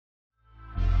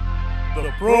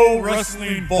The Pro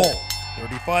Wrestling Vault.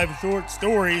 35 short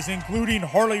stories including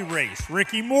Harley Race,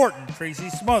 Ricky Morton, Tracy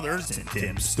Smothers, and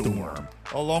Tim Storm.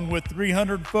 Along with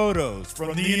 300 photos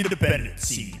from the independent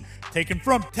scene, taken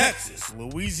from Texas,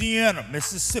 Louisiana,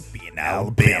 Mississippi, and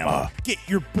Alabama. Get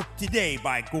your book today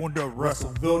by going to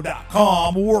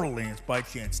WrestleVille.com or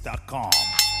LanceByChance.com.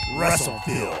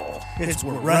 WrestleVille, it's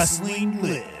where wrestling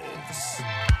lives.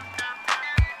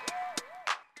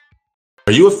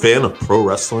 Are you a fan of pro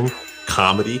wrestling,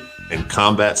 comedy, and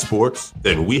combat sports?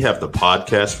 Then we have the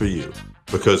podcast for you,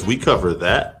 because we cover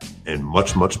that and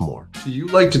much, much more. Do you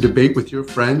like to debate with your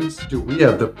friends? Do we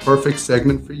have the perfect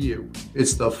segment for you?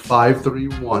 It's the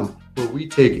 531, where we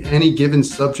take any given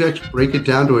subject, break it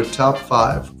down to a top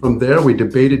 5. From there, we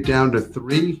debate it down to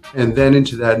 3, and then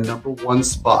into that number 1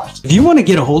 spot. If you want to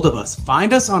get a hold of us,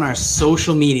 find us on our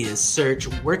social medias. Search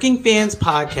Working Fans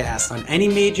Podcast on any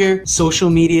major social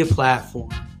media platform.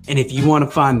 And if you want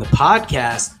to find the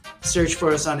podcast, search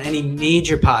for us on any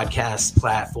major podcast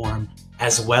platform,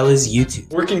 as well as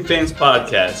YouTube. Working Fans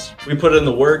Podcast. We put in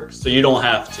the work so you don't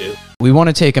have to. We want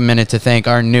to take a minute to thank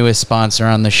our newest sponsor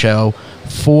on the show,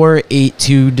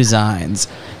 482 Designs.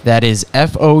 That is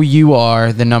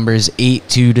FOUR, the numbers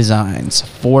 82 Designs,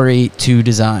 482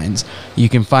 Designs. You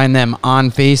can find them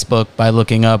on Facebook by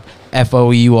looking up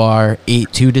FOUR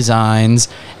 82 Designs,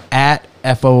 at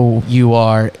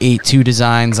FOUR 82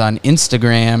 Designs on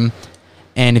Instagram.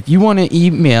 And if you want to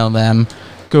email them,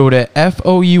 go to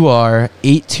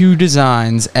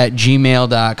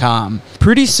FOUR82designs@gmail.com.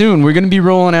 Pretty soon, we're going to be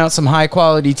rolling out some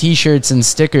high-quality t-shirts and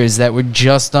stickers that were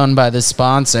just done by the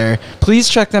sponsor. Please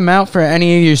check them out for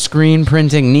any of your screen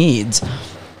printing needs.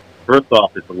 First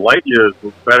off, it's light years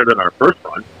better than our first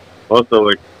run. Also,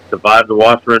 it survived the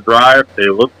washer and dryer. They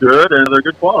look good, and they're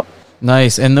good quality.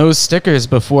 Nice. And those stickers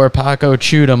before Paco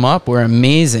chewed them up were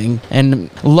amazing.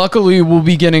 And luckily, we'll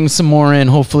be getting some more in,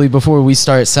 hopefully, before we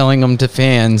start selling them to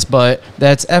fans. But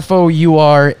that's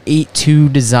FOUR 82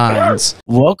 Designs.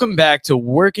 Welcome back to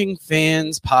Working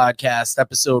Fans Podcast,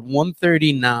 episode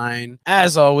 139.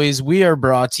 As always, we are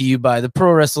brought to you by the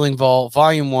Pro Wrestling Vault,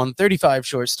 Volume 1, 35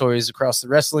 short stories across the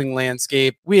wrestling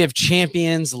landscape. We have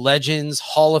champions, legends,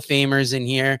 Hall of Famers in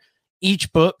here.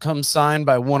 Each book comes signed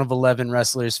by one of 11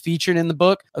 wrestlers featured in the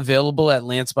book, available at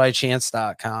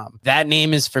LanceByChance.com. That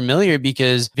name is familiar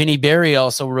because Vinnie Barry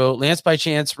also wrote Lance by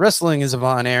Chance, Wrestling is a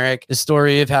Von Erich, the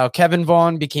story of how Kevin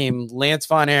Vaughn became Lance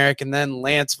Von Erich and then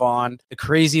Lance Vaughn, the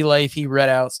crazy life he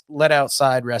led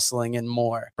outside wrestling, and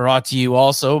more. Brought to you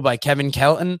also by Kevin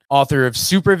Kelton, author of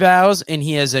Super Vows, and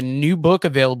he has a new book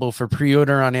available for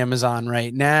pre-order on Amazon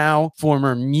right now.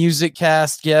 Former Music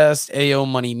Cast guest, A.O.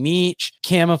 Money Meech,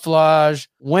 Camouflage,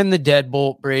 When the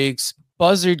Deadbolt Breaks,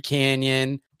 Buzzard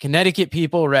Canyon, Connecticut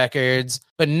People Records.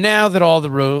 But now that all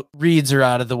the reads are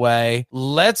out of the way,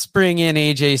 let's bring in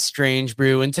AJ Strange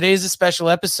Brew. And today's a special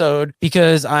episode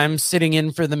because I'm sitting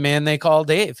in for the man they call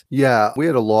Dave. Yeah, we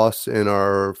had a loss in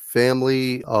our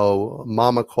family.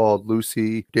 Mama called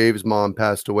Lucy. Dave's mom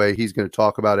passed away. He's going to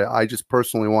talk about it. I just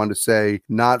personally wanted to say,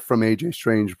 not from AJ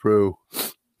Strange Brew,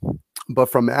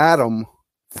 but from Adam,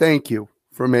 thank you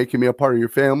for making me a part of your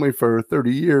family for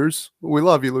 30 years. We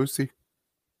love you, Lucy.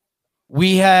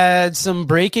 We had some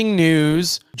breaking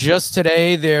news. Just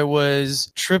today, there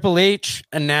was Triple H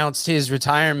announced his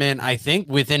retirement, I think,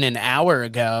 within an hour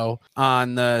ago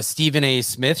on the Stephen A.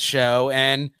 Smith show.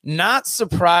 And not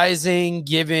surprising,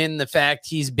 given the fact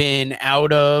he's been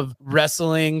out of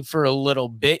wrestling for a little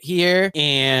bit here.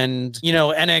 And, you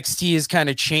know, NXT has kind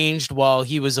of changed while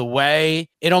he was away.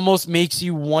 It almost makes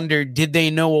you wonder, did they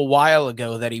know a while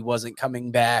ago that he wasn't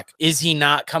coming back? Is he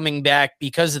not coming back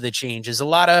because of the changes? A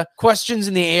lot of questions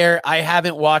in the air. I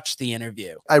haven't watched the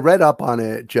interview. I read up on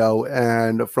it, Joe,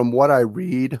 and from what I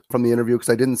read from the interview, because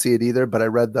I didn't see it either, but I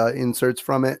read the inserts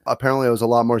from it. Apparently, it was a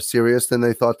lot more serious than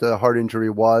they thought the heart injury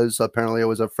was. Apparently, it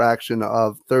was a fraction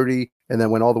of 30 and then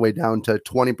went all the way down to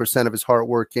 20% of his heart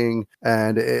working,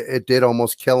 and it did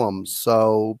almost kill him.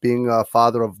 So being a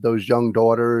father of those young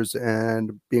daughters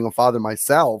and being a father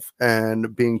myself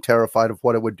and being terrified of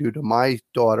what it would do to my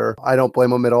daughter, I don't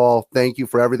blame him at all. Thank you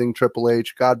for everything, Triple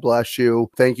H. God bless you.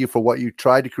 Thank you for what you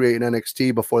tried to create in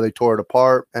NXT before they tore it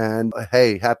apart. And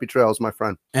hey, happy trails, my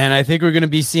friend. And I think we're going to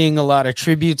be seeing a lot of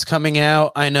tributes coming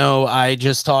out. I know I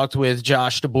just talked with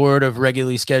Josh DeBoard of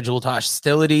Regularly Scheduled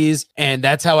Hostilities, and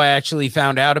that's how I actually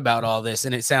found out about all this.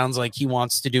 And it sounds like he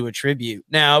wants to do a tribute.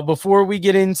 Now, before we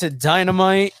get into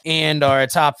Dynamite and our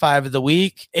top 5 of the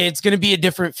week, it's going to be a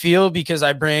different feel because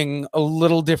I bring a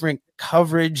little different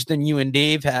coverage than you and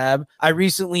Dave have. I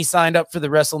recently signed up for the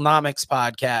WrestleNomics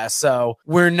podcast, so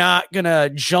we're not going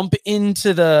to jump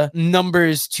into the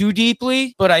numbers too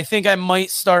deeply, but I think I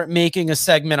might start making a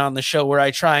segment on the show where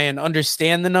I try and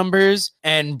understand the numbers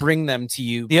and bring them to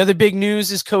you. The other big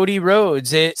news is Cody Rhodes.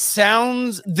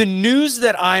 The news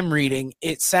that I'm reading,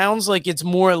 it sounds like it's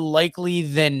more likely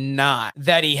than not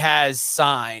that he has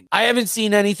signed. I haven't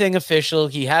seen anything official.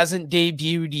 He hasn't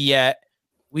debuted yet.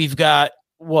 We've got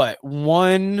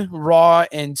one Raw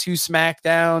and 2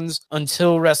 SmackDowns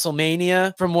until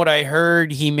WrestleMania. From what I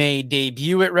heard, he may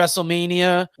debut at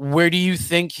WrestleMania. Where do you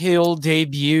think he'll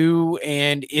debut,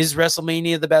 and is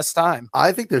WrestleMania the best time?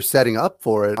 I think they're setting up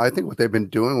for it. I think what they've been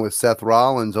doing with Seth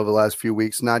Rollins over the last few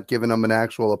weeks, not giving him an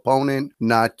actual opponent,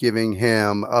 not giving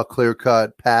him a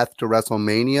clear-cut path to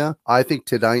WrestleMania. I think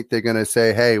tonight they're going to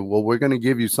say, hey, well, we're going to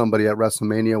give you somebody at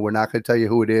WrestleMania. We're not going to tell you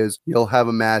who it is. You'll have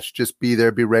a match. Just be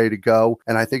there, be ready to go.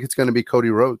 And I think it's going to be Cody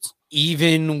Rhodes.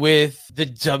 Even with the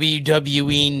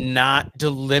WWE not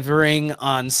delivering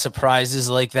on surprises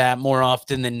like that more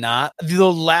often than not. The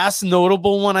last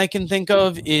notable one I can think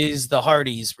of is the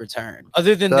Hardys' return.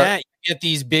 Other than that, you get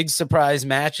these big surprise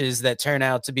matches that turn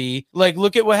out to be like,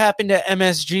 look at what happened at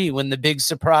MSG when the big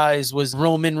surprise was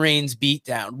Roman Reigns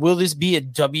beatdown. Will this be a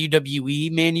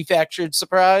WWE manufactured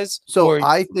surprise? So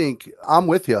I think I'm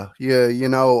with you. Yeah, you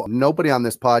know, nobody on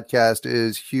this podcast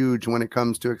is huge when it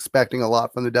comes to expecting a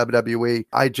lot from the WWE.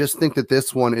 I just think that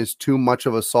this one is too much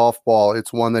of a softball.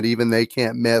 It's one that even they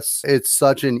can't miss. It's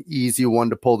such an easy one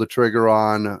to pull the trigger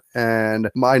on. And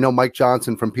I know Mike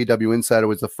Johnson from PW Insider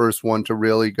was the first one to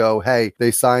really go, hey, they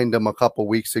signed him a couple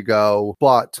weeks ago,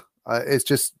 but it's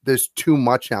just, there's too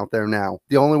much out there now.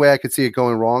 The only way I could see it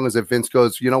going wrong is if Vince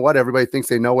goes, you know what, everybody thinks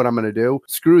they know what I'm going to do.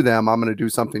 Screw them. I'm going to do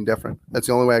something different. That's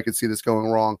the only way I could see this going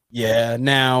wrong. Yeah.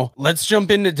 Now let's jump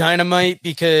into Dynamite,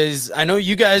 because I know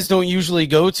you guys don't usually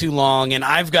go too long and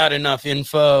I've got enough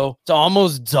info to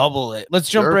almost double it. Let's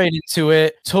jump right into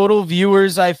it. Total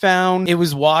viewers, I found it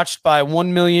was watched by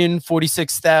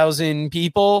 1,046,000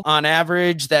 people on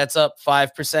average. That's up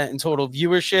 5% in total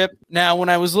viewership. Now, when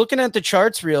I was looking at the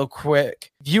charts real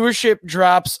quick, viewership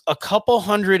drops a couple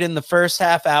hundred in the first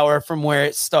half hour from where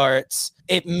it starts.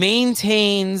 It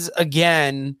maintains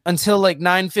again until like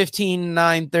 9:15,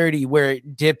 9:30, where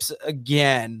it dips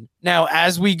again. Now,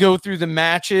 as we go through the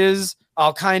matches,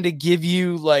 I'll kind of give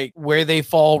you like where they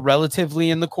fall relatively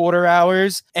in the quarter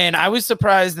hours. And I was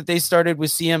surprised that they started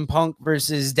with CM Punk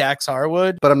versus Dax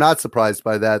Harwood. But I'm not surprised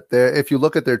by that. If you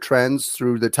look at their trends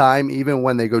through the time, even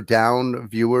when they go down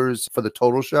viewers for the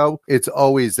total show, it's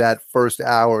always that first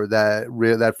hour,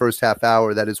 that first half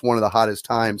hour that is one of the hottest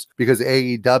times, because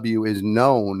AEW is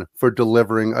known for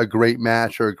delivering a great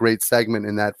match or a great segment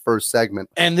in that first segment.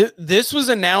 And this was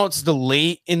announced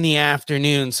late in the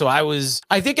afternoon. So I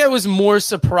think I was more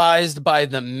surprised by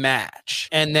the match.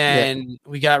 And then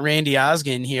we got Randy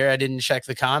Osgood here. I didn't check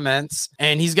the comments,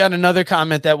 and he's got another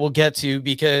comment that we'll get to,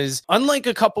 because unlike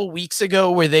a couple weeks ago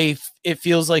where it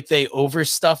feels like they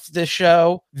overstuffed the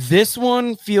show, this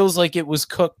one feels like it was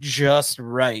cooked just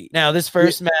right. Now, this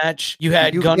first match, you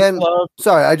had Gun Club.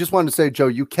 Sorry, I just wanted to say, Joe,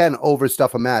 you can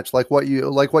overstuff a match. Like what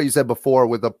you said before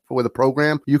with a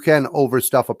program, you can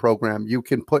overstuff a program. You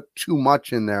can put too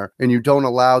much in there, and you don't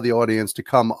allow the audience to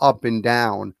come up and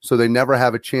down, so they never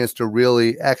have a chance to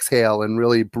really exhale and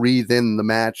really breathe in the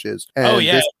matches. And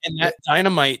and that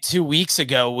Dynamite 2 weeks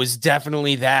ago was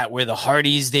definitely that, where the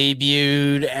Hardys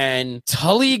debuted and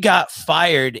Tully got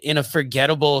fired in a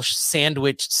forgettable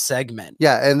sandwich segment.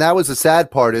 Yeah, and that was the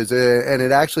sad part and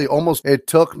it actually it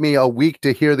took me a week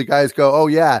to hear the guys go, oh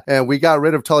yeah, and we got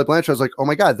rid of Tully Blanchard. I was like, oh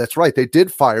my God, that's right. They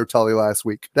did fire Tully last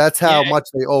week. That's how much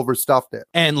they overstuffed it.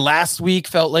 And last week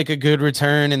felt like a good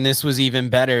return, and this was even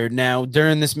better. Now,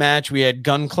 during this match, we had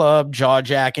Gun Club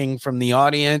jaw-jacking from the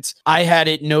audience. I had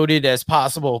it noted as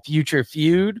possible future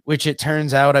feud, which it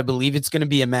turns out, I believe it's going to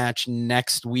be a match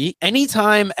next week.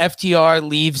 Anytime FTR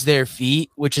leaves their feet,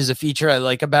 which is a feature I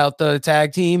like about the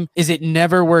tag team, is it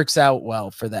never works out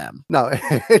well for them. No,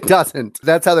 it doesn't.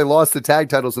 That's how they lost the tag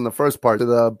titles in the first part.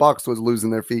 The Bucks was losing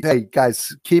their feet. Hey,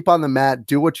 guys, keep on the mat.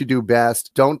 Do what you do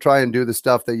best. Don't try and do the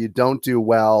stuff that you don't do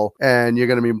well, and you're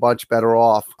going to be much better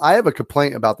off. I have a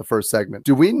complaint about the first segment.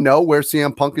 Do we know where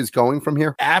CM Punk is going from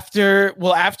here? After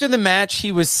the match,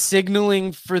 he was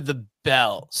signaling for the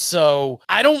belt. So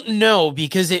I don't know,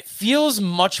 because it feels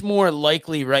much more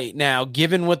likely right now,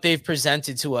 given what they've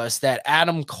presented to us, that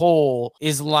Adam Cole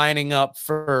is lining up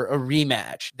for a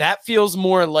rematch. That feels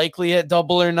more likely at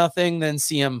Double or Nothing than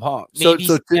CM Punk. Maybe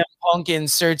CM Punk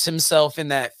inserts himself in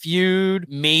that feud,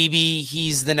 maybe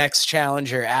he's the next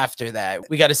challenger after that.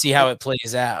 We got to see how it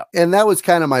plays out. And that was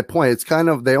kind of my point. It's kind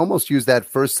of, they almost used that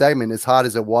first segment, as hot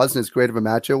as it was and as great of a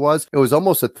match it was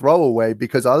almost a throwaway,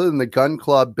 because other than the Gun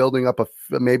Club building up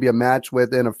maybe a match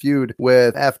within a feud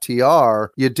with FTR,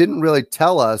 you didn't really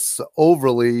tell us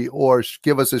overly or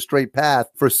give us a straight path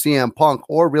for CM Punk,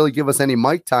 or really give us any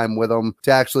mic time with him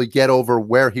to actually get over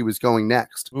where he was going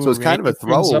next. So it's kind of a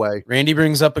throwaway. Randy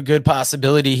brings up a good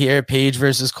possibility here, Page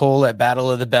versus Cole at Battle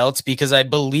of the Belts, because I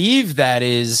believe that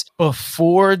is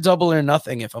before Double or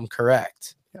Nothing, if I'm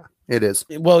correct. It is.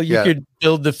 Well, you could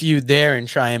build the feud there and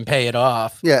try and pay it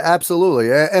off. Yeah,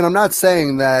 absolutely. And I'm not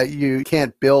saying that you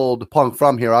can't build Punk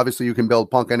from here. Obviously, you can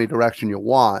build Punk any direction you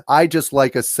want. I just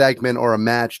like a segment or a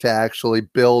match to actually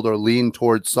build or lean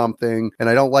towards something. And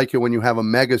I don't like it when you have a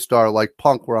megastar like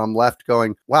Punk where I'm left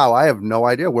going, wow, I have no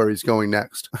idea where he's going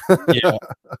next. Yeah.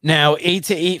 Now, 8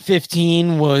 to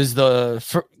 8:15 was the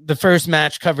first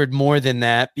match covered more than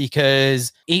that,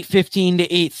 because 8:15 to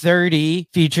 8:30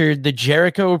 featured the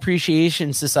Jericho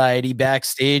Appreciation Society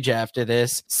backstage after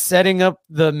this, setting up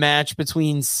the match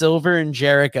between Silver and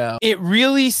Jericho. It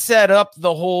really set up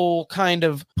the whole kind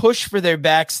of push for their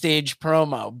backstage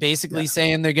promo, basically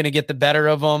saying they're going to get the better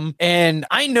of them. And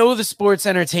I know the sports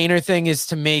entertainer thing is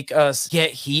to make us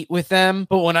get heat with them,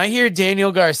 but when I hear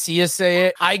Daniel Garcia say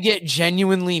it, I get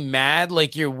genuinely mad,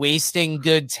 like you're wasting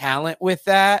good talent with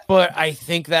that. But I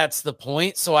think that's the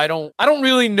point. So I don't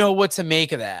really know what to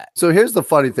make of that. So here's the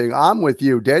funny thing. I'm with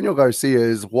you. Daniel Garcia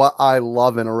is what I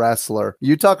love in a wrestler.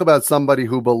 You talk about somebody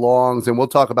who belongs, and we'll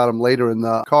talk about him later in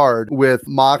the card, with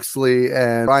Moxley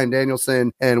and Bryan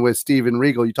Danielson and with Steven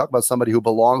Regal. You talk about somebody who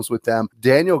belongs with them.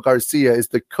 Daniel Garcia is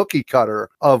the cookie cutter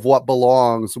of what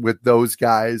belongs with those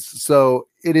guys. So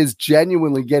it is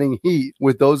genuinely getting heat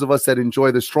with those of us that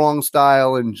enjoy the strong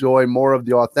style, enjoy more of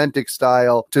the authentic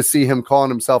style, to see him calling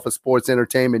himself a sports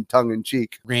entertainment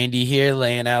tongue-in-cheek. Randy here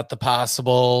laying out the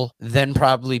possible, then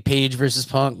probably Page versus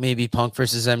Punk, maybe Punk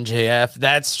versus MJF.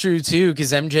 That's true too,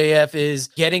 because MJF is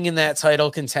getting in that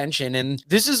title contention. And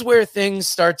this is where things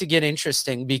start to get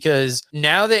interesting, because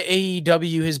now that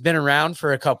AEW has been around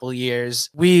for a couple years,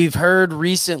 we've heard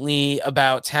recently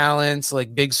about talents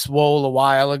like Big Swole a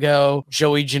while ago,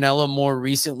 Joey Janela more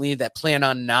recently, that plan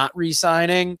on not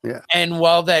re-signing. Yeah. And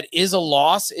while that is a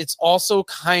loss, it's also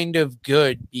kind of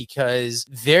good, because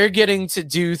they're getting to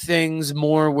do things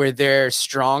more where they're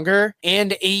stronger,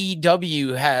 and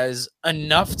AEW has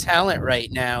enough talent right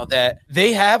now that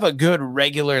they have a good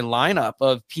regular lineup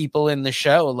of people in the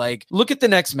show. Like, look at the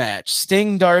next match: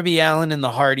 Sting, Darby Allin, and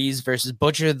the Hardys versus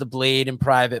Butcher, the Blade, and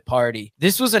Private Party.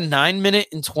 This was a 9-minute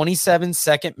and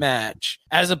 27-second match,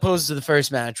 as opposed to the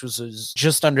first match, which was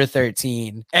just under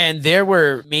 13. And there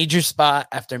were major spot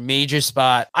after major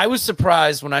spot. I was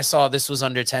surprised when I saw this was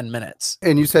under 10 minutes.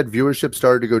 And you said viewership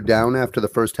started to go down after the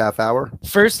first half hour?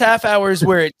 First half hour is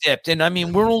where it dipped. And I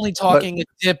mean, we're only talking a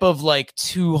dip of like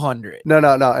 200. No.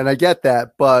 And I get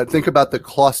that, but think about the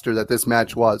cluster that this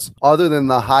match was. Other than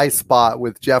the high spot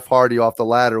with Jeff Hardy off the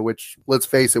ladder, which, let's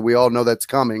face it, we all know that's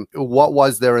coming. What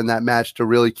was there in that match to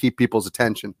really keep people's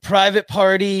attention? Private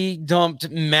Party dumped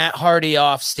Matt Hardy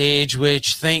off stage,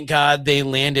 which thank God they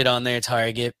landed on their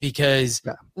target, because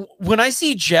when I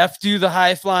see Jeff do the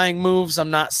high flying moves,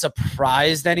 I'm not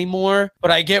surprised anymore,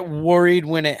 but I get worried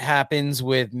when it happens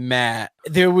with Matt.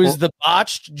 There was the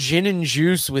botched gin and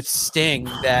juice with Sting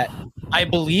that I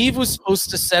believe was supposed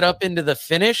to set up into the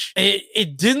finish.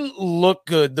 It didn't look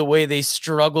good the way they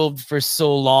struggled for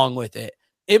so long with it.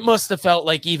 It must have felt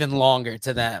like even longer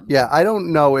to them. Yeah, I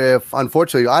don't know if,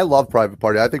 unfortunately, I love Private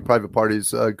Party. I think Private Party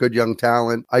is a good young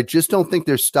talent. I just don't think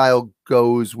their style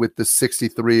goes with the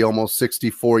 63, almost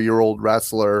 64-year-old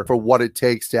wrestler for what it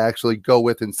takes to actually go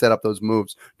with and set up those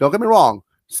moves. Don't get me wrong.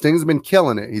 Sting's been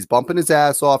killing it. He's bumping his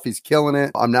ass off. He's killing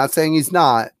it. I'm not saying he's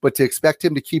not, but to expect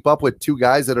him to keep up with two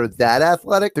guys that are that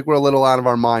athletic, I think we're a little out of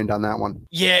our mind on that one.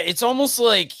 Yeah, it's almost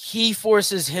like he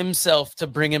forces himself to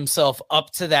bring himself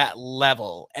up to that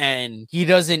level, and he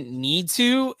doesn't need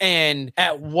to. And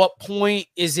at what point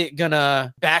is it going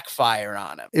to backfire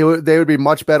on him? They would be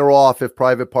much better off if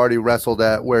Private Party wrestled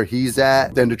at where he's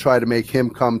at than to try to make him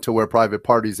come to where Private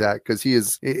Party's at, because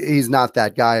he's not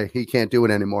that guy. He can't do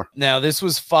it anymore. Now, this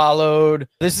was followed.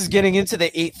 This is getting into the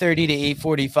 8:30 to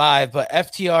 8:45, but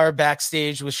FTR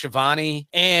backstage with Shivani.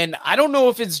 And I don't know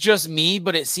if it's just me,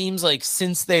 but it seems like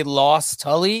since they lost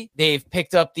Tully, they've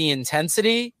picked up the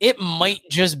intensity. It might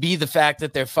just be the fact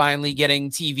that they're finally getting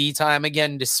TV time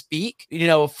again to speak,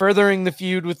 furthering the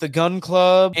feud with the Gun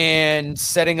Club and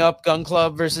setting up Gun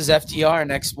Club versus FTR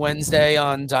next Wednesday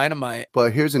on Dynamite.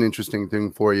 But here's an interesting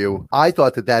thing for you. I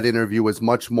thought that interview was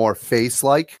much more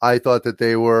face-like. I thought that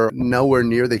they were nowhere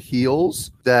near the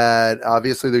heels, that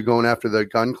obviously they're going after the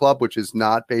Gun Club, which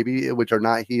are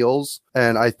not heels.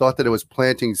 And I thought that it was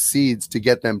planting seeds to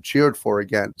get them cheered for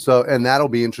again. So, and that'll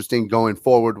be interesting going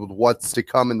forward with what's to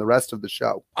come in the rest of the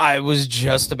show. I was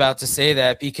just about to say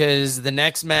that, because the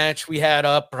next match we had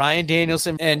up, Bryan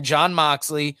Danielson and Jon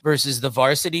Moxley versus the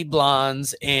Varsity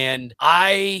Blondes. And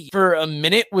I, for a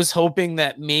minute, was hoping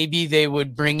that maybe they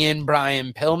would bring in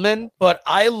Brian Pillman, but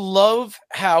I love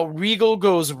how Regal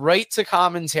goes right to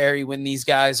commentary when these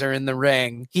guys are in the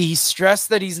ring. He stressed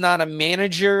that he's not a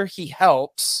manager, he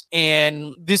helps.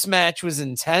 And this match was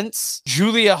intense.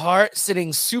 Julia Hart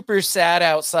sitting super sad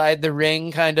outside the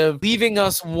ring, kind of leaving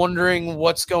us wondering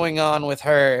what's going on with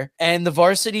her. And the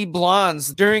Varsity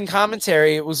Blondes, during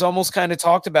commentary, it was almost kind of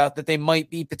talked about that they might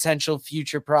be potential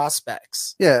future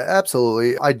prospects. Yeah,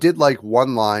 absolutely. I did like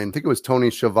one line. I think it was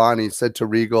Tony Schiavone said to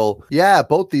Regal, yeah,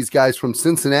 both these guys from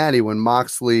Cincinnati, when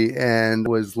Moxley and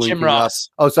was linking Jim Ross.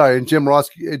 up. Oh, sorry. And Jim Ross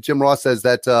says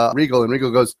that Regal, and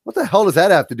Regal goes, what the hell does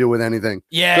that have to do with anything?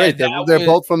 Yeah, great. They're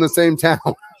both from the same town.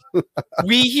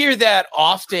 We hear that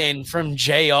often from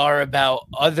JR about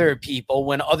other people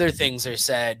when other things are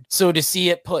said. So to see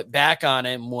it put back on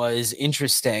him was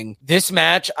interesting. This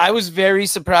match, I was very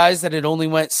surprised that it only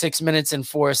went 6 minutes and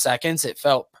 4 seconds. It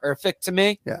felt perfect to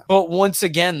me. Yeah. But once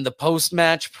again, the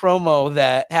post-match promo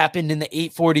that happened in the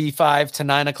 8:45 to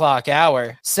 9 o'clock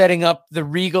hour, setting up the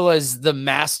Regal as the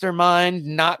mastermind,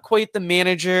 not quite the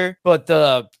manager, but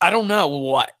I don't know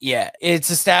what yet. It's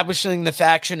establishing the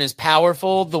faction as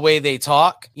powerful, the way they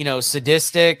talk,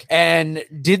 sadistic. And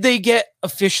did they get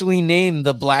officially named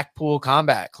the Blackpool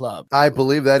Combat Club? I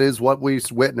believe that is what we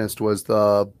witnessed, was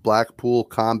the Blackpool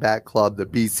Combat Club, the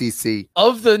BCC.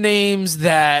 Of the names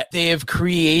that they have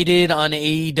created on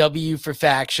AEW for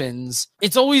factions,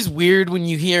 it's always weird when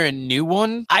you hear a new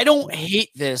one. I don't hate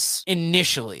this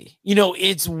initially.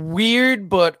 It's weird,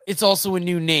 but it's also a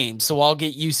new name, so I'll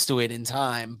get used to it in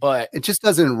time. But it just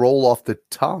doesn't roll off the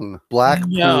tongue.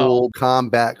 Blackpool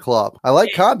Combat Club. I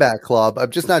like Combat Club. I'm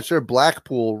just not sure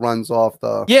Blackpool runs off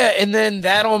the... Yeah, and then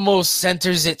that almost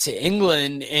centers it to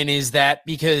England. And is that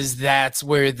because that's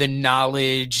where the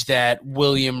knowledge that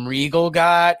William Regal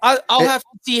got? I'll have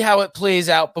to see how it plays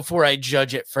out before I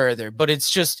judge it further. But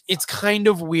it's kind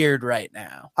of weird right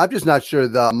now. I'm just not sure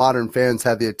the modern fans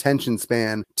have the attention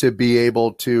span to be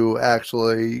able to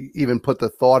actually even put the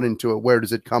thought into it. Where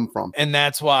does it come from? And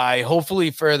that's why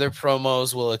hopefully further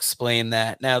promos will explain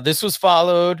that. Now, this was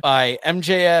followed by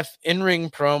MJF in-ring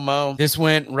promo. This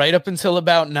went right up until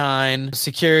about 9.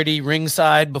 Security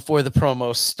ringside before the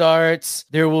promo starts.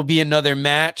 There will be another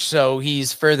match, so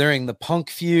he's furthering the Punk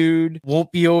feud.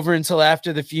 Won't be over until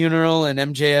after the funeral, and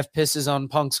MJF pisses on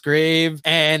Punk's grave.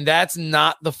 And that's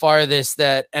not the farthest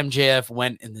that MJF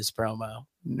went in this promo.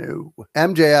 No.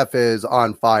 MJF is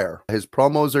on fire. His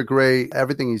promos are great.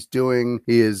 Everything he's doing,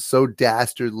 he is so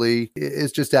dastardly.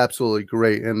 It's just absolutely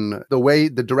great. And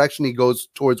the direction he goes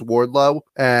towards Wardlow,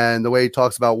 and the way he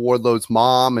talks about Wardlow's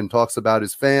mom and talks about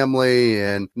his family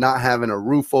and not having a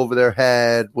roof over their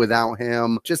head without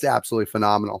him, just absolutely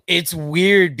phenomenal. It's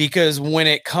weird because when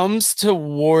it comes to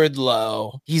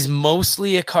Wardlow, he's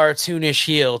mostly a cartoonish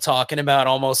heel talking about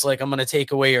almost like, I'm going to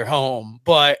take away your home.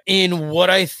 But in what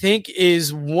I think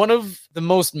is one of the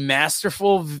most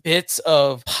masterful bits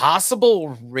of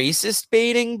possible racist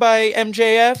baiting by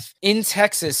MJF, in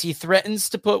Texas, he threatens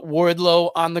to put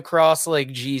Wardlow on the cross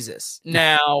like Jesus.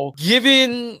 Now,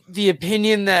 given the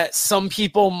opinion that some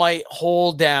people might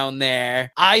hold down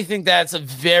there, I think that's a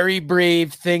very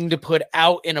brave thing to put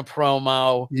out in a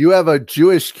promo. You have a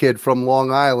Jewish kid from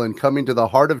Long Island coming to the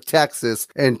heart of Texas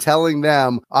and telling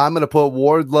them, I'm going to put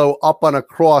Wardlow up on a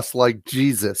cross like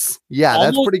Jesus. Yeah,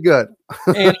 that's pretty good.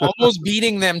 And almost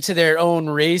beating them to their own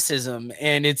racism.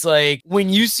 And it's like, when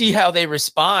you see how they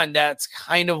respond, that's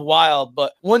kind of wild.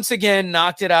 But once again,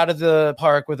 knocked it out of the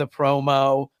park with a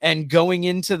promo. And going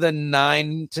into the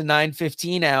 9 to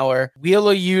 9:15 hour,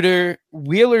 Wheeler Yuta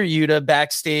Wheeler Yuta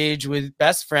backstage with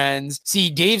best friends. See,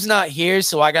 Dave's not here,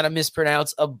 so I got to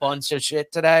mispronounce a bunch of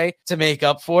shit today to make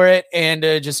up for it and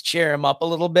just cheer him up a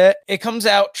little bit. It comes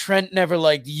out Trent never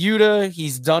liked Yuta.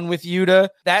 He's done with Yuta.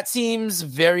 That seems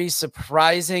very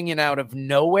surprising and out of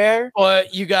nowhere,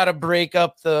 but you got to break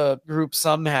up the group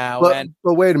somehow. But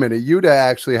wait a minute. Yuta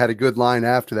actually had a good line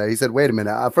after that. He said, wait a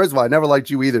minute. First of all, I never liked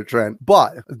you either, Trent,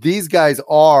 but these guys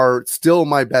are still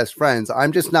my best friends.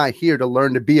 I'm just not here to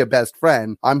learn to be a best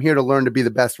friend. I'm here to learn to be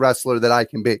the best wrestler that I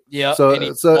can be. Yeah. So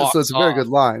it's a very good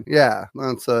line. Yeah.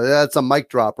 That's a mic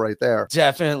drop right there.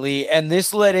 Definitely. And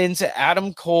this led into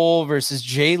Adam Cole versus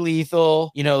Jay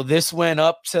Lethal. You know, this went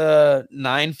up to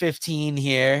 9:15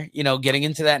 here, you know, getting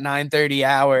into that 9:30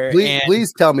 hour.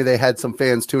 Please tell me they had some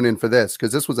fans tune in for this,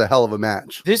 because this was a hell of a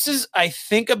match. This is, I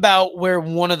think, about where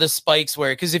one of the spikes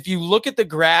were, because if you look at the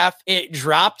graph, it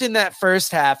dropped in that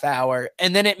first half hour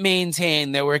and then it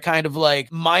maintained. There were kind of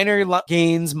like minor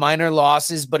gains, minor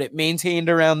losses, but it maintained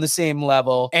around the same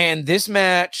level. And this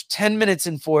match, 10 minutes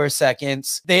and 4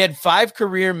 seconds. They had 5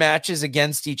 career matches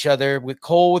against each other, with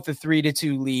Cole with the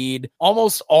 3-2 lead,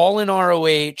 almost all in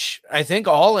ROH. I think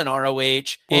all in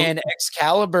ROH, and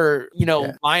Excalibur, you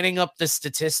know, lining up the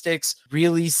statistics,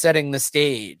 really setting the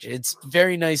stage. It's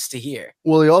very nice to hear.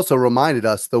 Well, he also reminded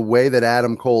us the way that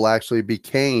Adam Cole actually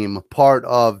became part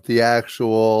of the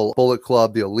actual Bullet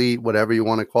Club, the Elite, whatever you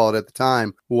want to call it at the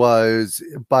time, was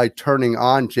by turning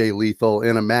on Jay Lethal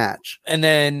in a match. And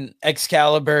then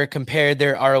Excalibur compared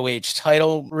their ROH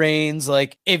title reigns.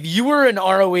 Like, if you were an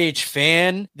ROH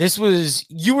fan,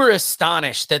 you were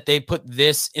astonished that they put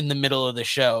this in the middle of the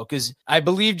show, because I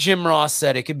believe Jim Ross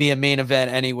said it could be a main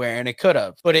event anywhere, and it could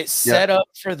have. But it's set up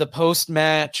for the post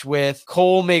match with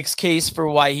Cole makes case for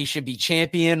why he should be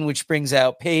champion, which brings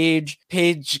out Paige.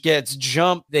 Paige gets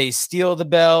jumped. They steal the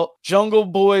belt. Jungle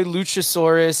Boy,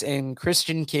 Luchasaurus, and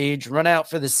Christian Cage run out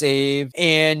for the save,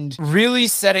 and really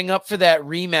setting up for that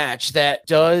rematch that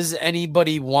does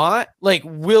anybody want? Like,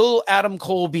 will Adam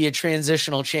Cole be a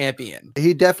transitional champion?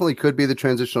 He definitely could be the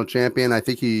transitional champion. I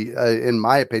think he, in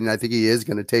my opinion, I think he is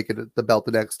going to take the belt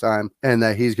the next time, and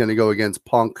that he's going to go against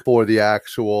Punk for the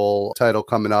actual title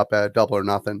coming up at Double or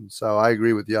Nothing. So I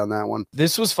agree with you on that one.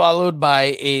 This was followed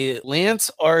by a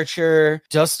Lance Archer,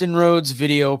 Dustin Rhodes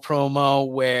video promo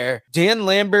where Dan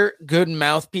Lambert, good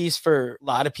mouthpiece for a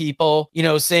lot of people, you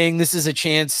know, saying this is a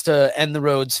chance to end the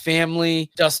Rhodes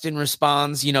family. Dustin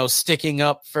responds, you know, sticking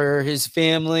up for his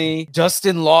family.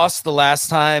 Dustin lost the last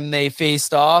time they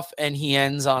faced off, and he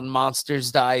ends on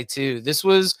Monsters Die too. This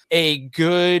was a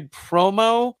good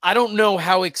promo. I don't know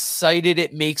how excited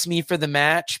it makes me for the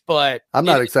match, but I'm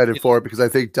not excited for it, because I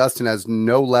think Dustin has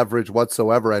no leverage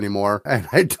whatsoever anymore, and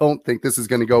I don't think this is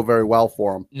going to go very well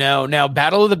for him. No. Now,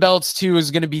 Battle of the Belts 2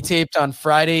 is going to be taped on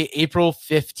Friday, April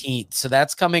 15th. So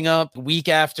that's coming up week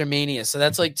after Mania. So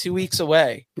that's like 2 weeks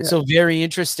away. Yeah. So very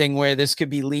interesting where this could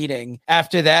be leading.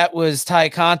 After that was Ty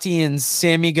Conti and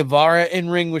Sammy Guevara in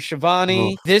ring with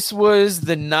Shivani. This was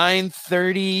the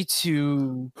 9:30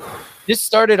 to... This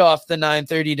started off the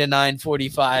 9:30 to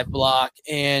 9:45 block,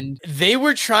 and they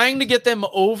were trying to get them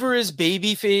over as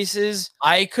baby faces.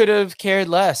 I could have cared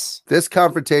less. This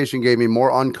confrontation gave me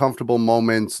more uncomfortable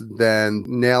moments than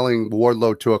nailing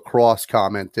Wardlow to a cross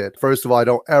comment did. First of all, I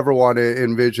don't ever want to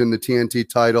envision the TNT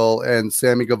title and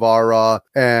Sammy Guevara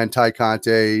and Ty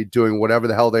Conti doing whatever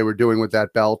the hell they were doing with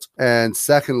that belt. And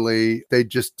secondly, they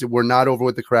just were not over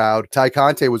with the crowd. Ty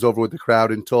Conti was over with the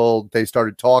crowd until they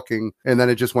started talking, and then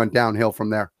it just went downhill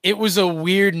from there. It was a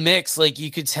weird mix. Like,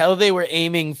 you could tell they were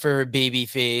aiming for a baby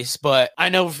face, but I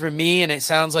know for me, and it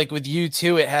sounds like with you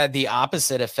too, it had the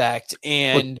opposite effect.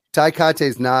 And Ty Conti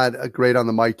is not great on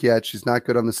the mic yet. She's not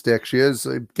good on the stick. She is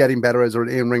getting better as an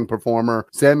in-ring performer.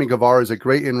 Sammy Guevara is a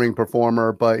great in-ring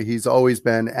performer, but he's always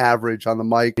been average on the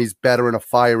mic. He's better in a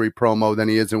fiery promo than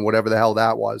he is in whatever the hell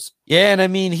that was. Yeah, and I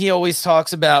mean, he always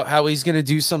talks about how he's going to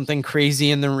do something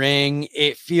crazy in the ring.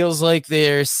 It feels like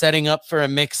they're setting up for a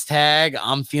mixed tag.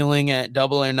 I'm feeling at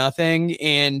Double or Nothing.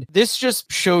 And this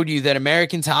just showed you that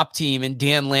American Top Team and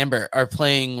Dan Lambert are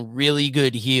playing really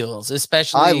good heels,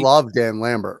 especially... I love Dan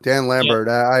Lambert. Dan Lambert,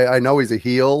 I know he's a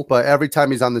heel, but every time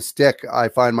he's on the stick, I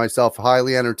find myself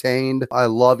highly entertained. I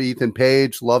love Ethan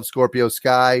Page, love Scorpio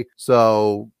Sky.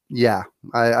 So... yeah,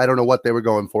 I don't know what they were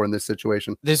going for in this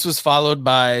situation. This was followed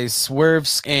by Swerve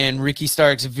and Ricky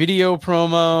Starks video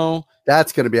promo.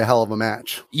 That's going to be a hell of a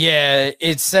match. Yeah,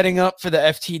 it's setting up for the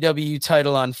FTW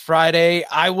title on Friday.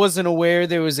 I wasn't aware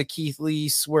there was a Keith Lee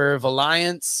Swerve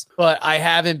alliance, but I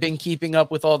haven't been keeping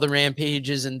up with all the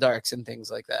Rampages and Darks and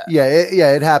things like that. Yeah,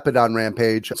 it happened on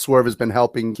Rampage. Swerve has been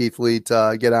helping Keith Lee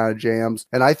to get out of jams,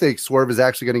 and I think Swerve is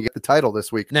actually going to get the title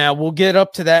this week. Now, we'll get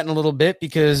up to that in a little bit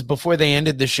because before they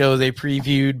ended the show, they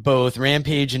previewed both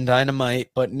Rampage and Dynamite,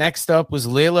 but next up was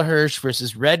Layla Hirsch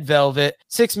versus Red Velvet,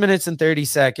 6 minutes and 30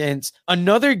 seconds.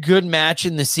 Another good match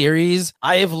in the series.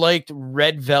 I have liked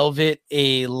Red Velvet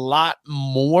a lot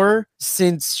more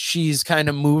since she's kind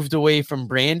of moved away from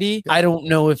Brandy. I don't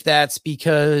know if that's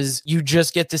because you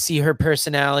just get to see her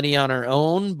personality on her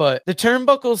own, but the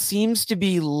turnbuckle seems to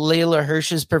be Layla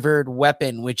Hirsch's preferred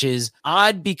weapon, which is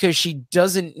odd because she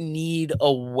doesn't need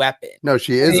a weapon. No,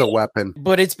 she is a weapon.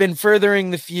 But it's been furthering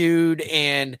the feud,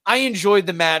 and I enjoyed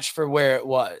the match for where it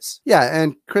was. Yeah,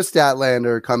 and Chris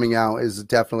Statlander coming out is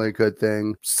definitely a good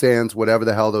thing. Sans whatever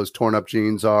the hell those torn up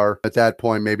jeans are. At that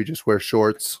point, maybe just wear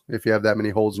shorts if you have that many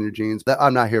holes in your jeans.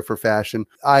 I'm not here for fashion.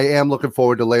 I am looking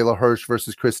forward to Layla Hirsch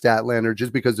versus Chris Statlander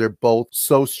just because they're both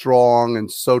so strong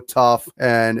and so tough,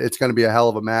 and it's going to be a hell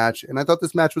of a match. And I thought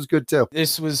this match was good too.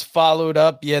 This was followed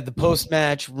up. You had the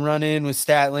post-match run-in with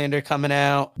Statlander coming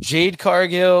out. Jade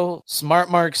Cargill,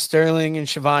 Smart Mark Sterling, and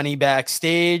Shivani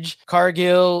backstage.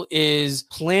 Cargill is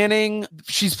planning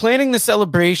the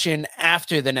celebration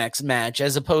after the next match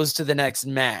as opposed to the next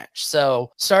match.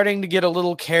 So starting to get a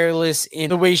little careless in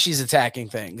the way she's attacking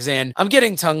things. And I'm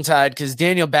getting tongue-tied because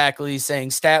Daniel Backley is saying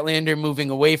Statlander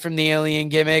moving away from the alien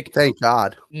gimmick. Thank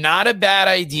God. Not a bad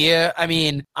idea. I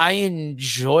mean, I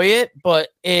enjoy it, but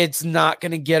it's not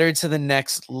going to get her to the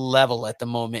next level at the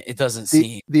moment. It doesn't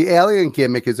seem. The alien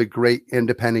gimmick is a great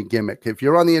independent gimmick. If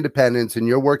you're on the independents and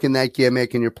you're working that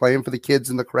gimmick and you're playing for the kids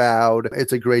in the crowd,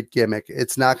 it's a great gimmick.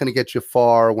 It's not going to get you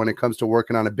far when it comes to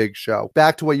working on a big show.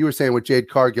 Back to what you were saying with Jade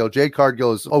Cargill. Jade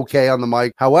Cargill is okay on the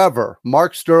mic. However,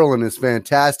 Mark Sterling is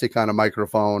fantastic on a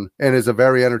microphone and is a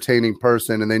very entertaining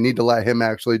person, and they need to let him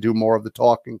actually do more of the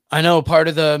talking. I know, part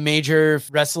of the Major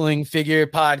Wrestling Figure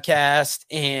podcast,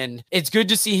 and it's good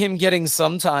to see him getting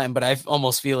some time, but I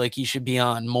almost feel like he should be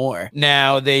on more.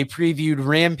 Now, they previewed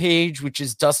Rampage, which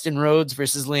is Dustin Rhodes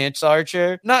versus Lance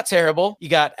Archer. Not terrible. You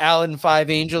got Alan 5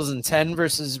 Angels and 10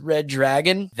 versus Red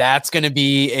Dragon. That's going to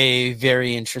be a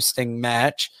very interesting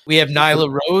match. We have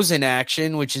Nyla Rose in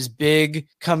action, which is big,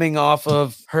 coming off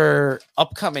of her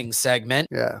upcoming segment.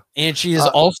 Yeah. And she has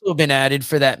also been added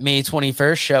for that May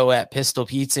 21st show at Pistol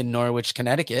Pizza in Norwich,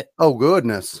 Connecticut. Oh,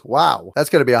 goodness. Wow. That's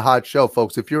going to be a hot show,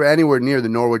 folks. If you're anywhere near the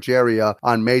Norwich area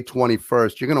on May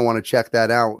 21st, you're going to want to check that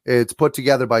out. It's put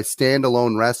together by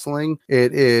Standalone Wrestling.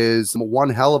 It is one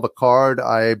hell of a card.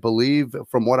 I believe,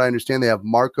 from what I understand, they have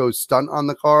Marco Stunt on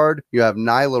the card. You have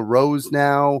Nyla Rose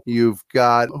now. You've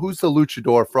got, who's the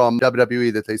luchador from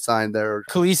WWE that they signed there?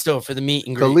 Kalisto for the meet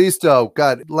and greet. Kalisto.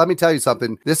 God, let me tell you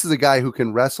something. This is a guy who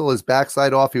can wrestle his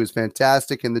backside off. He was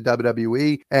fantastic in the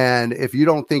WWE. And if you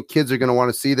don't think kids are going to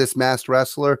want to see this masked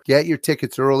wrestler, get your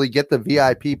tickets early, get the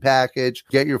VIP package,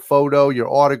 get your photo, your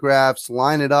autographs,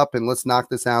 line it up, and let's knock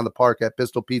this out of the park at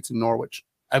Pistol Pizza in Norwich.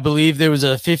 I believe there was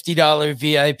a $50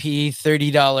 VIP,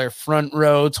 $30 front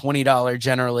row, $20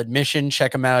 general admission.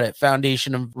 Check them out at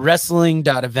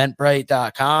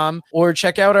foundationofwrestling.eventbrite.com or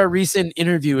check out our recent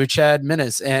interview with Chad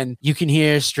Minnis, and you can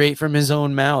hear straight from his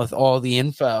own mouth all the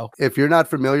info. If you're not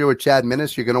familiar with Chad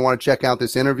Minnis, you're going to want to check out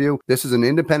this interview. This is an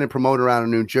independent promoter out of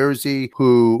New Jersey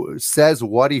who says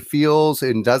what he feels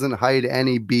and doesn't hide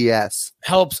any BS.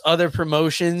 Helps other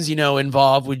promotions,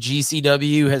 involved with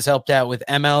GCW, has helped out with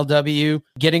MLW.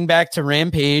 Getting back to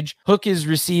Rampage, Hook is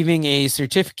receiving a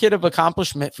certificate of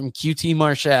accomplishment from QT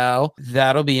Marshall.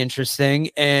 That'll be interesting.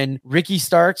 And Ricky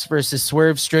Starks versus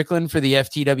Swerve Strickland for the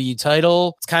FTW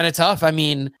title. It's kind of tough. I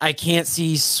mean, I can't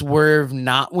see Swerve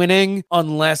not winning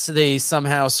unless they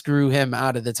somehow screw him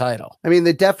out of the title. I mean,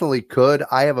 they definitely could.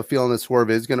 I have a feeling that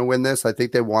Swerve is going to win this. I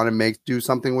think they want to do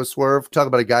something with Swerve. Talk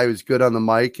about a guy who's good on the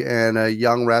mic and a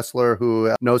young wrestler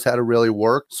who knows how to really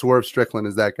work. Swerve Strickland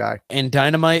is that guy. And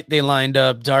Dynamite, they lined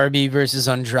up Darby versus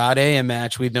Andrade, a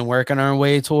match we've been working our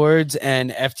way towards,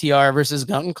 and FTR versus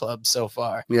Gun Club so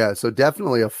far. Yeah, so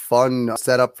definitely a fun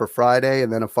setup for Friday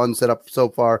and then a fun setup so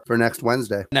far for next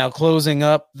Wednesday. Now closing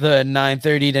up the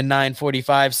 9:30 to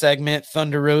 9:45 segment,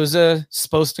 Thunder Rosa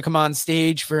supposed to come on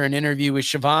stage for an interview with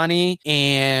Shivani,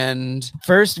 and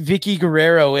first Vicky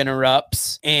Guerrero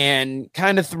interrupts and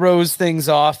kind of throws things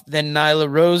off. Then Nyla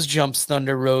Rose jumps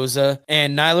Thunder Rosa,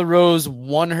 and Nyla Rose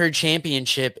won her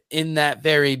championship in that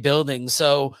that very building.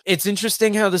 So it's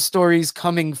interesting how the story's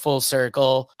coming full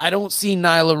circle. I don't see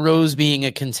Nyla Rose being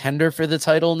a contender for the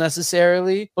title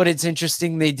necessarily, but it's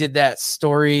interesting they did that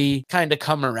story kind of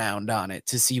come around on it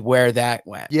to see where that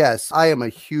went. Yes, I am a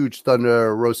huge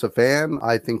Thunder Rosa fan.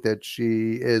 I think that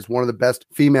she is one of the best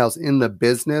females in the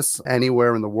business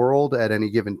anywhere in the world at any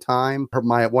given time.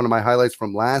 One of my highlights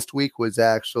from last week was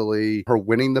actually her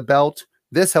winning the belt.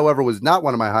 This, however, was not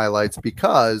one of my highlights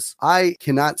because I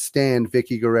cannot stand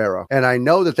Vicky Guerrero. And I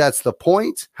know that that's the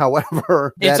point.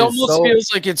 However, it almost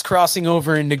feels like it's crossing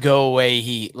over into go away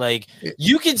heat. Like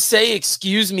you can say,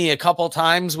 excuse me, a couple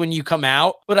times when you come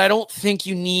out, but I don't think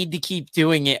you need to keep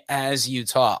doing it as you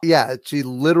talk. Yeah, she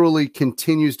literally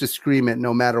continues to scream it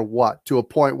no matter what, to a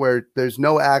point where there's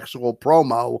no actual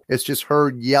promo. It's just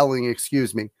her yelling,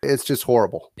 excuse me. It's just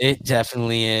horrible. It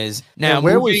definitely is. Now,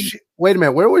 where was she? Wait a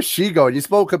minute, where was she going? You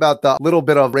spoke about the little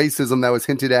bit of racism that was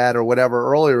hinted at or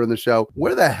whatever earlier in the show.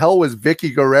 Where the hell was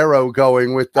Vicky Guerrero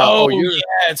going with the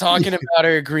talking about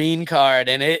her green card,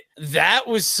 and that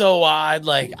was so odd.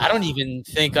 Like, I don't even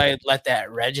think I had let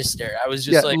that register. I was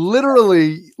just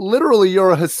literally, you're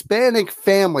a Hispanic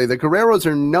family. The Guerreros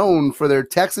are known for their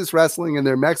Texas wrestling and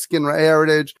their Mexican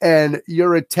heritage, and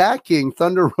you're attacking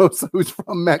Thunder Rosa, who's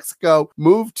from Mexico,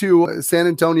 moved to San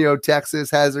Antonio,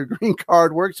 Texas, has her green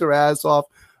card, works her ass off.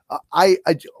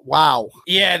 Wow.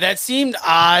 Yeah, that seemed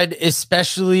odd,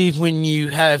 especially when you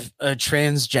have a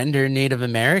transgender Native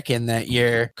American that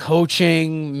you're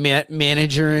coaching,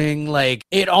 managing. Like,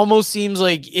 it almost seems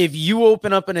like if you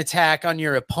open up an attack on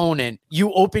your opponent,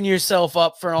 you open yourself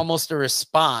up for almost a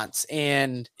response.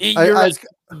 And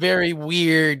very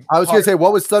weird. I was going to say,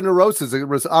 what was Thunder Rosa's?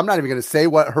 I'm not even going to say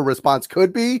what her response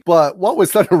could be, but what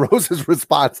was Thunder Rosa's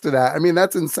response to that? I mean,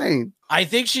 that's insane. I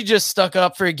think she just stuck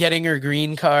up for getting her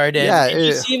green card, and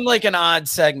it seemed like an odd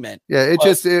segment. Yeah,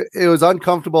 it was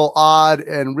uncomfortable, odd,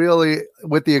 and really,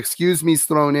 with the excuse me's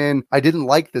thrown in, I didn't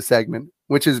like the segment,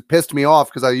 which has pissed me off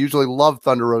because I usually love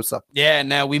Thunder Rosa. Yeah,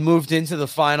 now we moved into the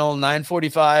final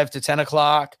 9:45 to 10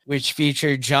 o'clock, which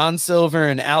featured John Silver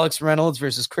and Alex Reynolds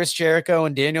versus Chris Jericho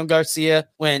and Daniel Garcia.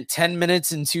 Went 10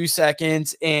 minutes and 2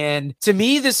 seconds. And to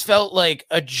me, this felt like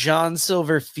a John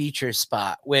Silver feature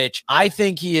spot, which I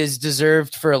think he has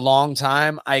deserved for a long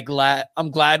time.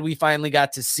 I'm glad we finally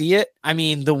got to see it. I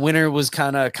mean, the winner was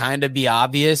kind of be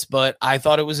obvious, but I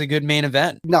thought it was a good main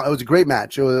event. No, it was a great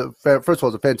match. It was, first of all,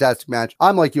 it was a fantastic match.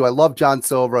 I'm like you. I love John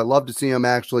Silver. I love to see him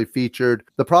actually featured.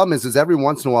 The problem is every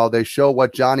once in a while they show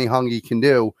what Johnny Hungy can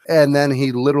do, and then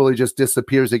he literally just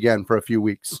disappears again for a few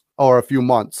weeks or a few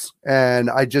months.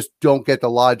 And I just don't get the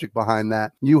logic behind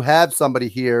that. You have somebody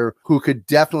here who could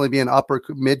definitely be an upper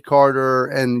mid-carder,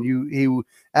 and he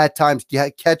at times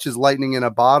catches lightning in a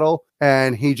bottle,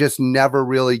 and he just never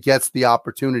really gets the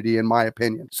opportunity, in my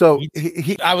opinion. So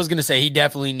I was going to say he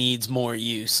definitely needs more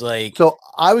use. So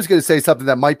I was going to say something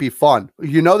that might be fun.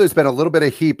 There's been a little bit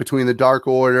of heat between the Dark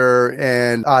Order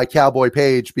and Cowboy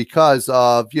Page because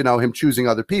of, him choosing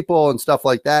other people and stuff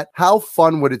like that. How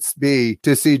fun would it be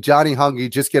to see Johnny Hungy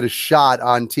just get a shot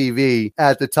on TV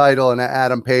at the title and at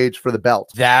Adam Page for the belt?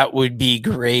 That would be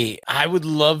great. I would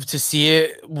love to see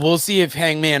it. We'll see if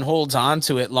Hangman holds on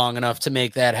to it long enough to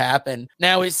make that happen.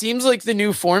 Now, it seems like the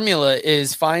new formula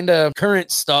is find a current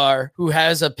star who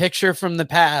has a picture from the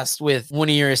past with one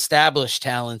of your established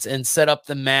talents and set up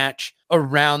the match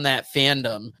around that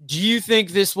fandom. Do you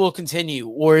think this will continue,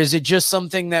 or is it just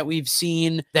something that we've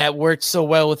seen that worked so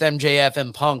well with MJF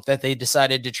and Punk that they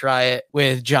decided to try it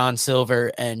with John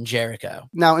Silver and Jericho?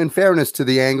 Now, in fairness to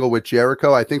the angle with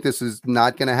Jericho, I think this is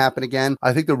not going to happen again.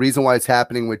 I think the reason why it's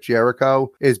happening with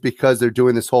Jericho is because they're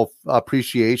doing this whole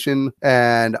appreciation,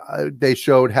 and they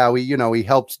showed how he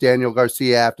helped Daniel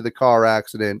Garcia after the car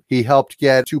accident. He helped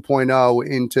get 2.0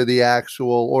 into the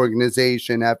actual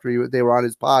organization after they were on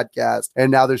his podcast.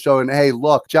 And now they're showing, hey,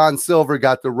 look, John Silver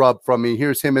got the rub from me.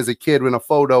 Here's him as a kid in a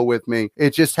photo with me.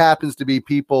 It just happens to be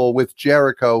people with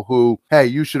Jericho who, hey,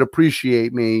 you should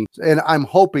appreciate me. And I'm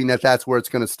hoping that that's where it's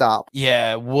going to stop.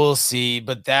 Yeah, we'll see.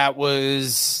 But that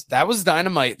was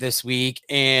Dynamite this week.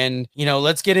 And,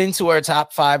 let's get into our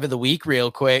top 5 of the week real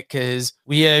quick, because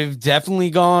we have definitely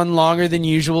gone longer than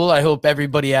usual. I hope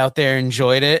everybody out there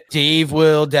enjoyed it. Dave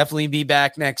will definitely be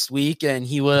back next week, and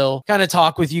he will kind of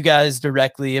talk with you guys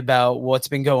directly about what's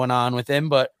been going on with him.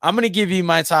 But I'm going to give you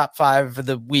my top 5 of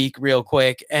the week real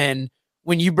quick. And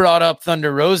when you brought up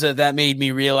Thunder Rosa, that made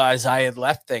me realize I had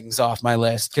left things off my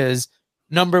list, because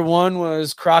number 1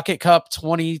 was Crockett Cup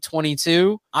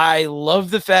 2022. I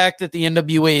love the fact that the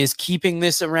NWA is keeping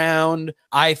this around.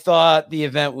 I thought the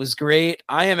event was great.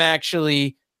 I am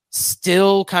actually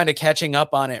still kind of catching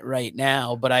up on it right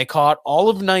now, but I caught all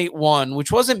of night one,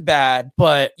 which wasn't bad,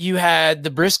 but you had the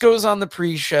Briscoes on the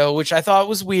pre-show, which I thought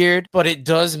was weird, but it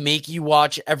does make you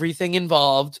watch everything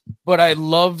involved. But I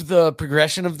love the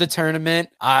progression of the tournament.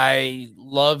 I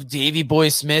love Davey Boy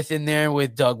Smith in there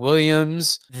with Doug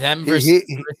Williams. Them versus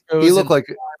Briscoes. He looked like,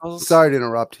 sorry to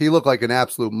interrupt, he looked like an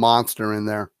absolute monster in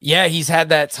there. Yeah, he's had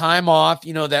that time off,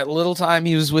 that little time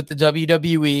he was with the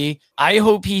WWE. I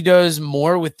hope he does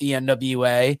more with the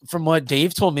NWA. From what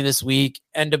Dave told me this week,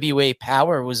 NWA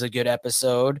Power was a good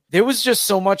episode. There was just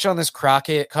so much on this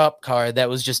Crockett Cup card that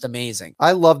was just amazing.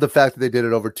 I love the fact that they did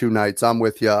it over 2 nights. I'm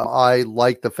with you. I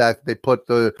like the fact that they put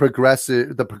the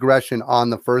progression on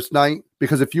the first night,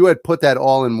 because if you had put that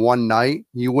all in one night,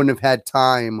 you wouldn't have had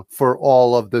time for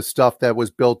all of the stuff that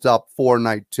was built up for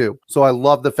night 2. So I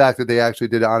love the fact that they actually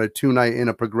did it on a 2-night in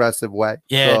a progressive way.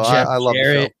 Yeah, so Jeff I love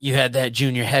Jarrett, you had that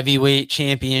junior heavyweight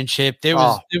championship. There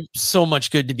was so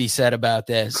much good to be said about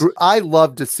this. I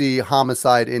love to see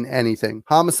Homicide in anything.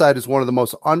 Homicide is one of the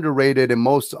most underrated and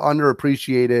most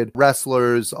underappreciated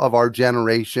wrestlers of our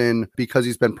generation because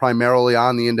he's been primarily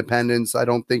on the independents. I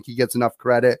don't think he gets enough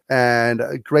credit, and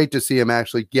great to see him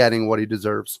actually getting what he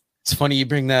deserves. It's funny you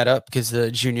bring that up because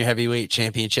the junior heavyweight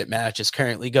championship match is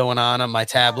currently going on my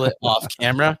tablet off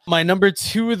camera. My number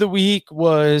 2 of the week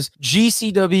was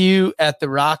GCW at the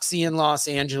Roxy in Los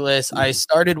Angeles. I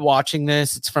started watching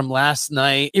this. It's from last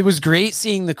night. It was great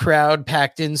seeing the crowd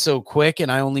packed in so quick,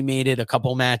 and I only made it a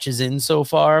couple matches in so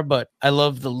far, but I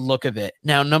love the look of it.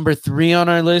 Now, number 3 on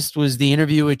our list was the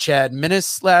interview with Chad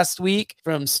Minnis last week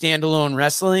from Standalone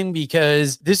Wrestling,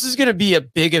 because this is going to be a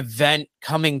big event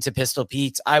coming to Pistol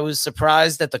Pete's. I was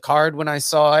surprised at the card when I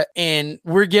saw it, and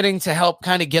we're getting to help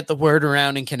kind of get the word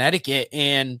around in Connecticut.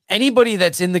 And anybody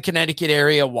that's in the Connecticut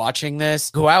area watching this,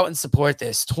 go out and support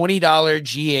this. $20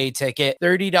 GA ticket,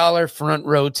 $30 front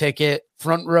row ticket.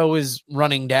 Front row is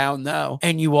running down though.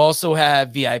 And you also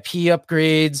have VIP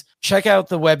upgrades. Check out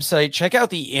the website, check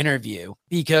out the interview,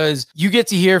 because you get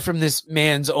to hear from this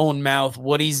man's own mouth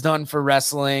what he's done for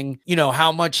wrestling,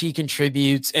 how much he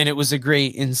contributes. And it was a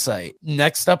great insight.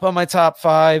 Next up on my top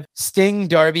 5, Sting,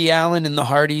 Darby Allin, and the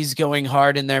Hardys going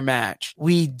hard in their match.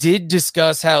 We did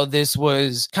discuss how this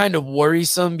was kind of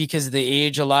worrisome because of the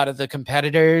age, a lot of the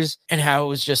competitors, and how it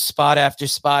was just spot after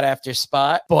spot after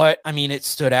spot. But I mean, it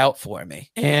stood out for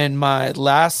me. And my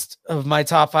last of my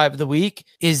top 5 of the week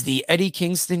is the Eddie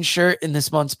Kingston shirt in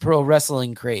this month's Pro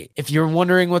Wrestling Crate. If you're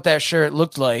wondering what that shirt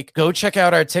looked like, go check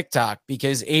out our TikTok,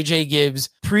 because AJ gives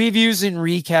previews and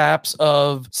recaps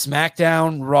of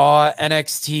SmackDown, Raw,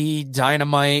 NXT,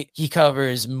 Dynamite. He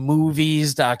covers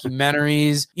movies,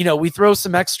 documentaries. We throw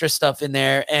some extra stuff in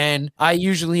there, and I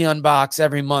usually unbox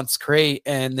every month's crate,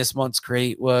 and this month's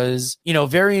crate was,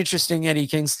 very interesting Eddie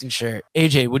Kingston shirt.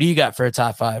 AJ, what do you got for a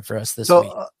top 5 for us this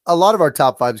week? A lot of our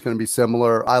top 5 is going to be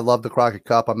similar. I love the Crockett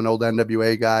Cup. I'm an old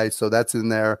NWA guy, so that's in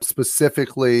there.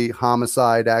 Specifically,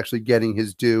 Homicide actually getting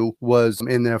his due was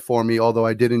in there for me, although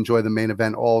I did enjoy the main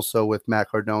event also with Matt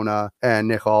Cardona and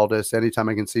Nick Aldis. Anytime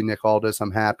I can see Nick Aldis,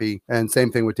 I'm happy. And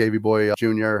same thing with Davey Boy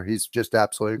Jr. He's just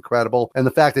absolutely incredible. And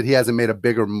the fact that he hasn't made a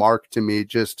bigger mark to me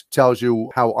just tells you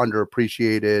how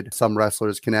underappreciated some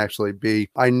wrestlers can actually be.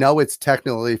 I know it's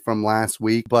technically from last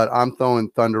week, but I'm throwing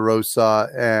Thunder Rosa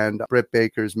and Britt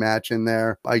Baker's match in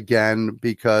there again,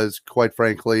 because quite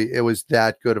frankly, it was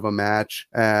that good of a match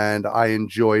and I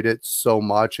enjoyed it so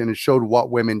much, and it showed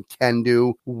what women can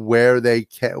do, what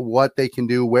they can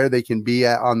do, where they can be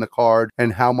at on the card,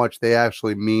 and how much they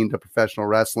actually mean to professional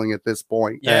wrestling at this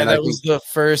point. Yeah, and that was the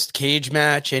first cage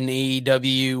match in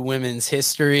AEW women's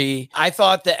history. I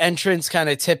thought the entrance kind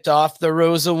of tipped off the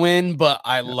Rosa win, but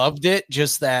I loved it.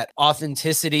 Just that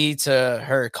authenticity to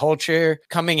her culture,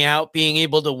 coming out, being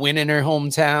able to win in her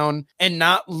hometown and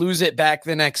not lose it back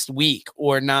the next week,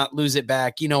 or not lose it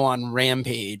back, on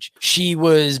Rampage. She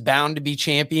was bound to be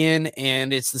champion,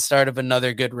 and it's the start of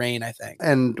another good reign, I think.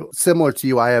 And similar to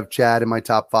you, I have Chad in my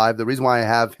top 5. The reason why I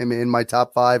have him in my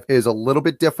top 5 is a little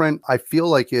bit different. I feel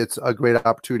like it's a great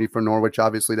opportunity for Norwich,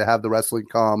 obviously, to have the wrestling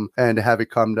come and to have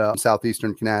it come to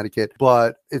Southeastern Connecticut,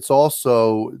 but it's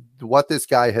also what this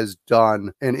guy has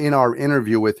done. And in our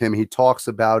interview with him, he talks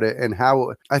about it and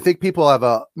how I think people have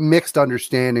a mixed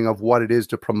understanding of what it is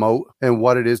to promote and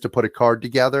what it is to put a card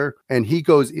together. And he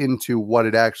goes into what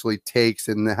it actually takes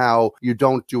and how you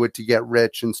don't do it to get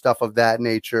rich and stuff of that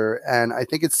nature. And I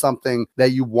think it's something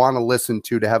that you want to listen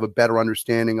to have a better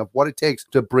understanding of what it takes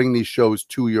to bring these shows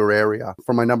to your area.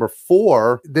 For my number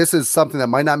 4, this is something that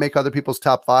might not make other people's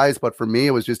top 5s, but for me,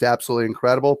 it was just absolutely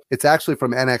incredible. It's actually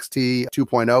from NXT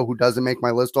 2.0, who doesn't make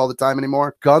my list all the time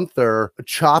anymore. Gunther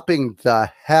chopping the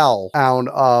hell out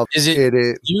of Is it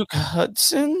Duke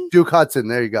Hudson? Duke Hudson,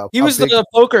 there you go. He was the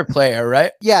poker player,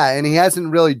 right? Yeah, and he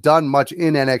hasn't really done much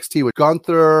in NXT with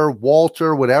Gunther,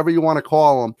 Walter, whatever you want to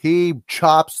call him. He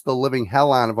chops the living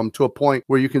hell out of him to a point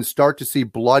where you can start to see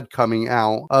blood coming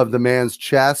out of the man's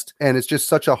chest. And it's just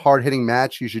such a hard-hitting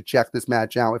match. You should check this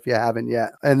match out if you haven't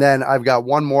yet. And then I've got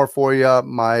one more for you.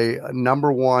 My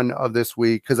number one of this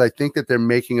week, because I think that they're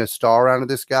making a star out of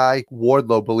this guy,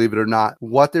 Wardlow, believe it or not.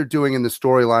 What they're doing in the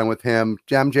storyline with him,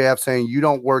 MJF saying, you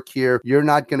don't work here. You're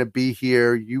not going to be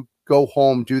here. You go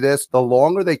home, do this. The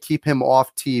longer they keep him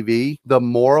off TV, the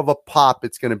more of a pop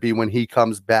it's going to be when he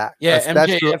comes back. Yeah,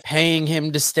 MJF paying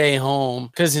him to stay home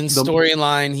because in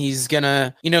storyline he's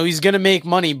gonna make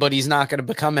money, but he's not gonna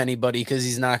become anybody because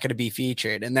he's not gonna be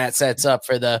featured, and that sets up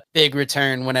for the big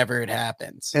return whenever it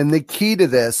happens. And the key to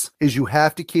this is you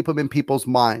have to keep him in people's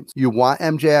minds. You want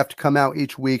MJF to come out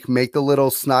each week, make the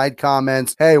little snide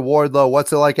comments. Hey, Wardlow,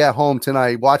 what's it like at home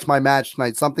tonight? Watch my match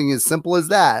tonight. Something as simple as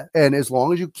that. And as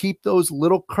long as you keep those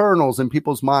little kernels in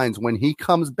people's minds, when he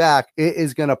comes back, it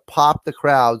is going to pop the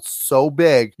crowd so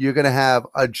big. You're going to have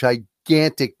a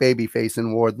gigantic babyface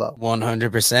in Wardlow.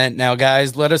 100%. Now,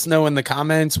 guys, let us know in the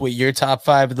comments what your top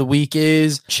 5 of the week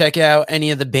is. Check out any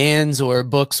of the bands or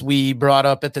books we brought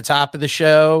up at the top of the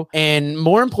show. And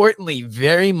more importantly,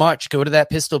 very much go to that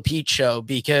Pistol Pete show,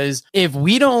 because if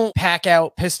we don't pack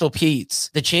out Pistol Pete's,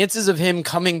 the chances of him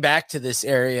coming back to this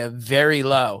area very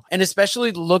low. And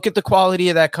especially look at the quality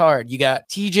of that card. You got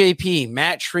TJP,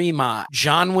 Matt Tremont,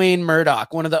 John Wayne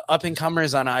Murdoch, one of the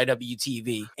up-and-comers on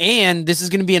IWTV. And this is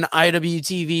going to be an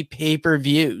IWTV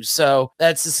pay-per-view. So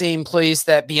that's the same place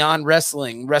that Beyond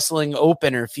Wrestling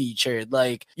opener featured.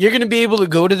 Like, you're going to be able to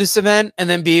go to this event and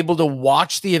then be able to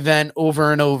watch the event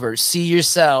over and over, see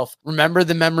yourself, remember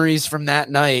the memories from that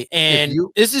night. And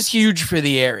this is huge for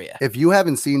the area. If you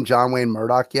haven't seen John Wayne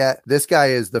Murdoch yet, this guy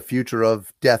is the future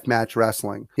of deathmatch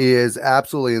wrestling. He is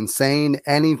absolutely insane.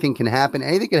 Anything can happen.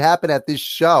 Anything can happen at this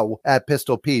show at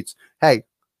Pistol Pete's. Hey,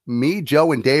 me,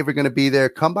 Joe, and Dave are going to be there.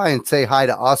 Come by and say hi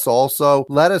to us also.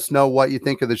 Let us know what you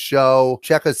think of the show.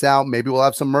 Check us out. Maybe we'll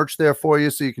have some merch there for you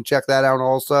so you can check that out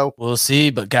also. We'll see.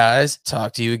 But guys,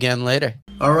 talk to you again later.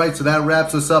 All right, so that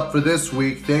wraps us up for this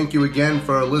week. Thank you again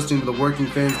for listening to the Working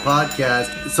Fans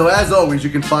Podcast. So as always, you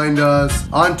can find us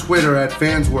on Twitter at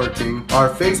FansWorking. Our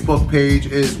Facebook page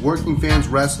is Working Fans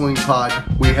Wrestling Pod.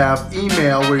 We have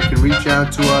email where you can reach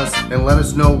out to us and let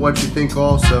us know what you think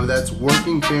also. That's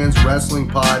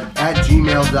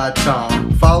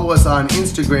workingfanswrestlingpod@gmail.com. Follow us on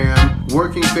Instagram,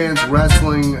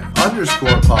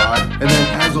 workingfanswrestling_pod. And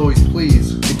then as always,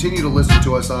 please continue to listen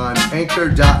to us on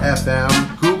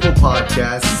Anchor.fm, Google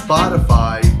Podcasts,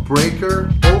 Spotify,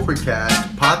 Breaker,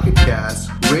 Overcast, Pocket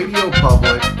Cast, Radio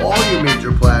Public, all your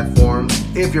major platforms.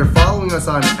 If you're following us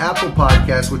on Apple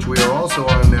Podcasts, which we are also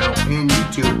on now, and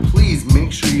YouTube, please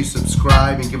make sure you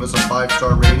subscribe and give us a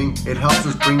 5-star rating. It helps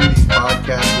us bring you these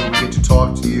podcasts where we get to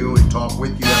talk to you and talk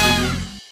with you every week.